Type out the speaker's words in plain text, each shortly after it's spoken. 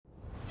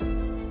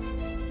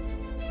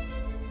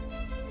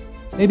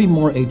Maybe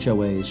more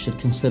HOAs should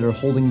consider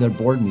holding their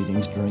board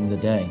meetings during the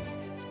day.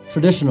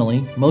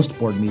 Traditionally, most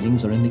board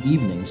meetings are in the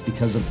evenings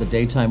because of the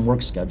daytime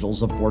work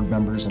schedules of board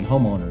members and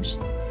homeowners.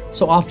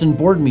 So often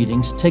board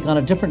meetings take on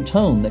a different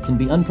tone that can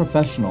be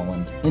unprofessional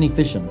and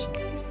inefficient.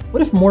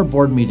 What if more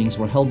board meetings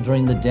were held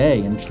during the day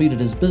and treated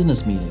as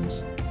business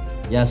meetings?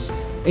 Yes,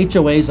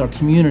 HOAs are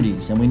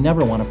communities, and we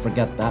never want to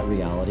forget that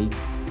reality.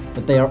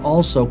 But they are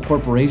also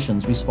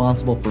corporations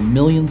responsible for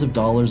millions of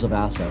dollars of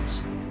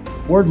assets.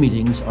 Board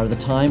meetings are the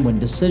time when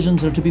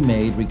decisions are to be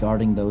made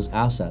regarding those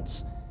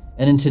assets.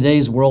 And in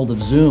today's world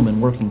of Zoom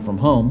and working from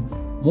home,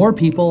 more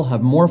people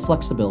have more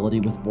flexibility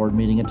with board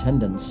meeting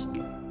attendance.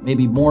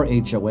 Maybe more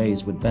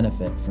HOAs would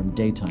benefit from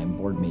daytime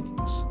board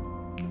meetings.